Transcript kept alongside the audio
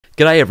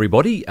G'day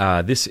everybody,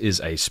 this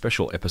is a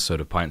special episode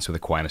of Pints with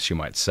Aquinas, you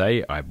might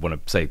say. I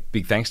want to say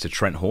big thanks to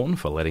Trent Horn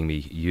for letting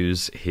me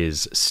use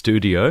his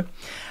studio.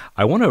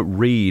 I want to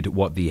read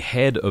what the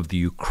head of the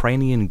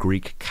Ukrainian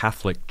Greek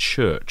Catholic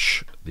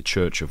Church, the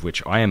church of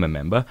which I am a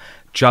member,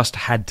 just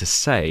had to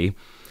say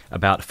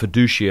about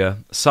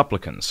Fiducia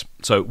Supplicans.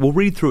 So we'll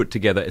read through it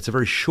together. It's a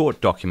very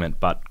short document,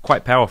 but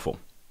quite powerful.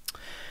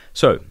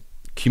 So,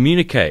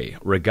 communique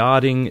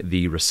regarding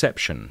the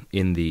reception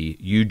in the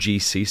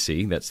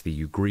UGCC, that's the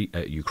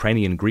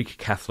Ukrainian Greek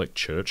Catholic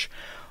Church,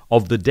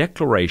 of the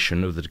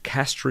declaration of the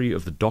dicastery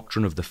of the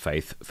doctrine of the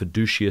faith,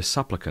 Fiducia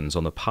Supplicans,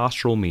 on the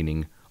pastoral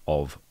meaning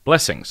of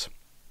blessings.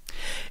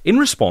 In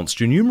response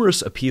to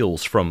numerous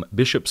appeals from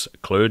bishops,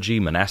 clergy,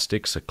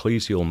 monastics,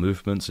 ecclesial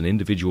movements, and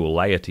individual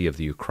laity of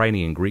the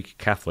Ukrainian Greek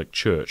Catholic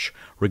Church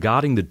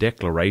regarding the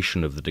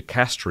declaration of the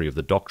dicastery of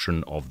the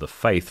doctrine of the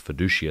faith,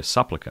 Fiducia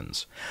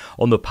Supplicans,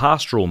 on the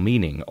pastoral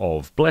meaning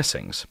of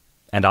blessings,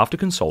 and after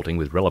consulting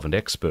with relevant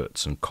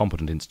experts and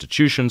competent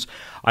institutions,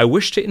 I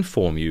wish to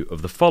inform you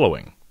of the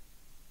following.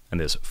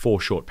 And there's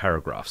 4 short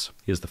paragraphs.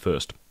 Here's the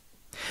first.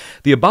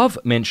 The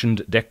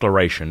above-mentioned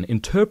declaration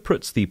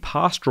interprets the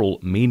pastoral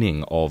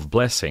meaning of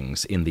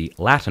blessings in the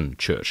Latin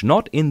Church,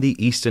 not in the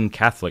Eastern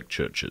Catholic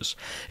churches.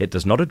 It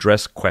does not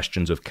address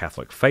questions of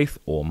Catholic faith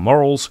or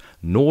morals,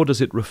 nor does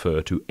it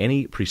refer to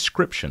any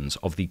prescriptions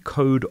of the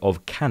Code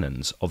of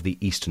Canons of the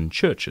Eastern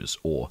Churches,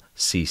 or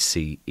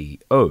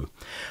CCEO,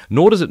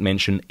 nor does it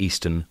mention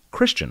Eastern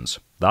Christians.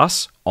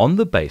 Thus, on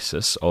the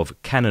basis of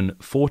Canon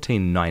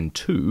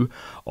 1492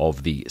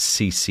 of the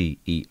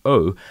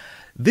CCEO,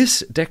 this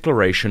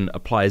declaration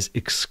applies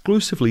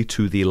exclusively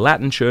to the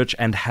Latin Church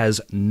and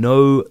has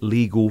no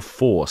legal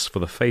force for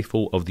the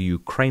faithful of the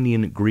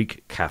Ukrainian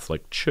Greek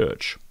Catholic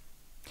Church.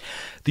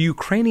 The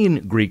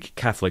Ukrainian Greek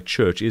Catholic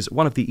Church is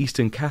one of the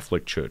Eastern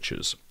Catholic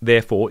churches.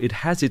 Therefore, it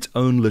has its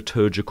own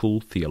liturgical,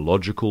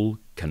 theological,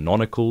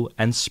 canonical,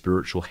 and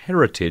spiritual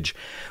heritage,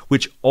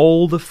 which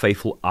all the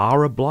faithful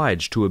are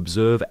obliged to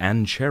observe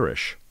and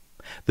cherish.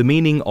 The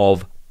meaning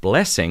of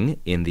blessing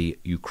in the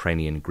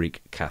Ukrainian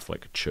Greek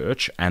Catholic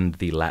Church and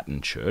the Latin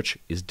Church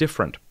is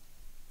different.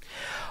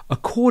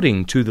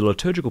 According to the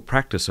liturgical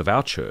practice of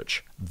our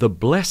Church, the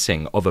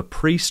blessing of a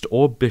priest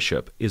or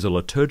bishop is a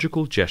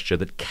liturgical gesture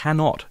that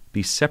cannot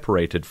be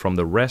separated from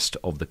the rest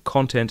of the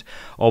content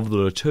of the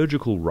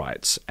liturgical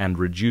rites and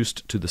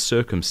reduced to the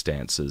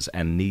circumstances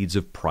and needs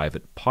of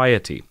private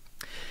piety.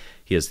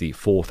 Here's the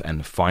 4th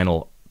and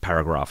final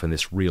paragraph, and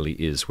this really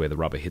is where the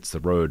rubber hits the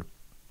road.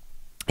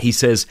 He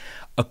says,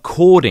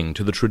 according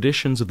to the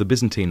traditions of the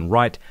Byzantine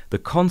Rite, the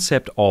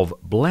concept of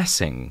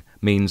blessing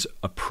means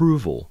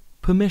approval,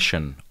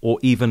 permission, or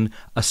even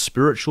a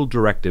spiritual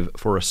directive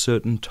for a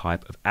certain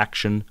type of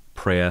action,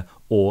 prayer,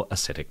 or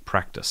ascetic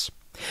practice,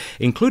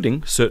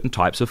 including certain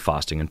types of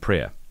fasting and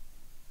prayer.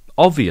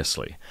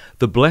 Obviously,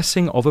 the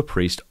blessing of a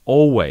priest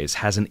always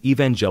has an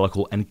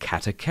evangelical and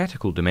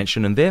catechetical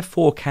dimension and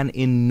therefore can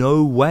in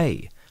no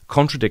way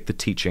contradict the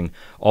teaching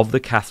of the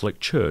Catholic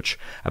Church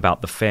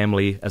about the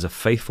family as a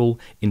faithful,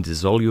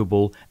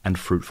 indissoluble, and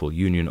fruitful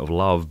union of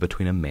love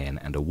between a man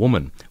and a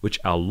woman, which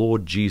our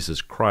Lord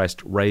Jesus Christ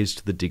raised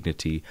to the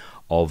dignity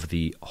of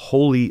the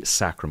holy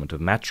sacrament of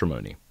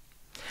matrimony.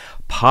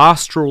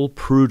 Pastoral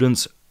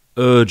prudence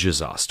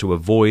urges us to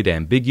avoid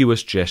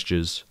ambiguous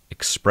gestures,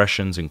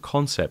 expressions, and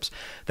concepts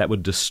that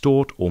would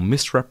distort or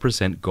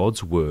misrepresent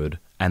God's word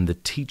and the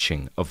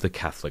teaching of the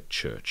Catholic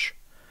Church.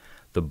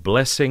 The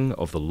blessing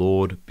of the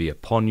Lord be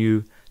upon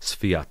you,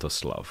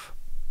 Sviatoslav.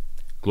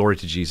 Glory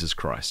to Jesus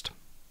Christ.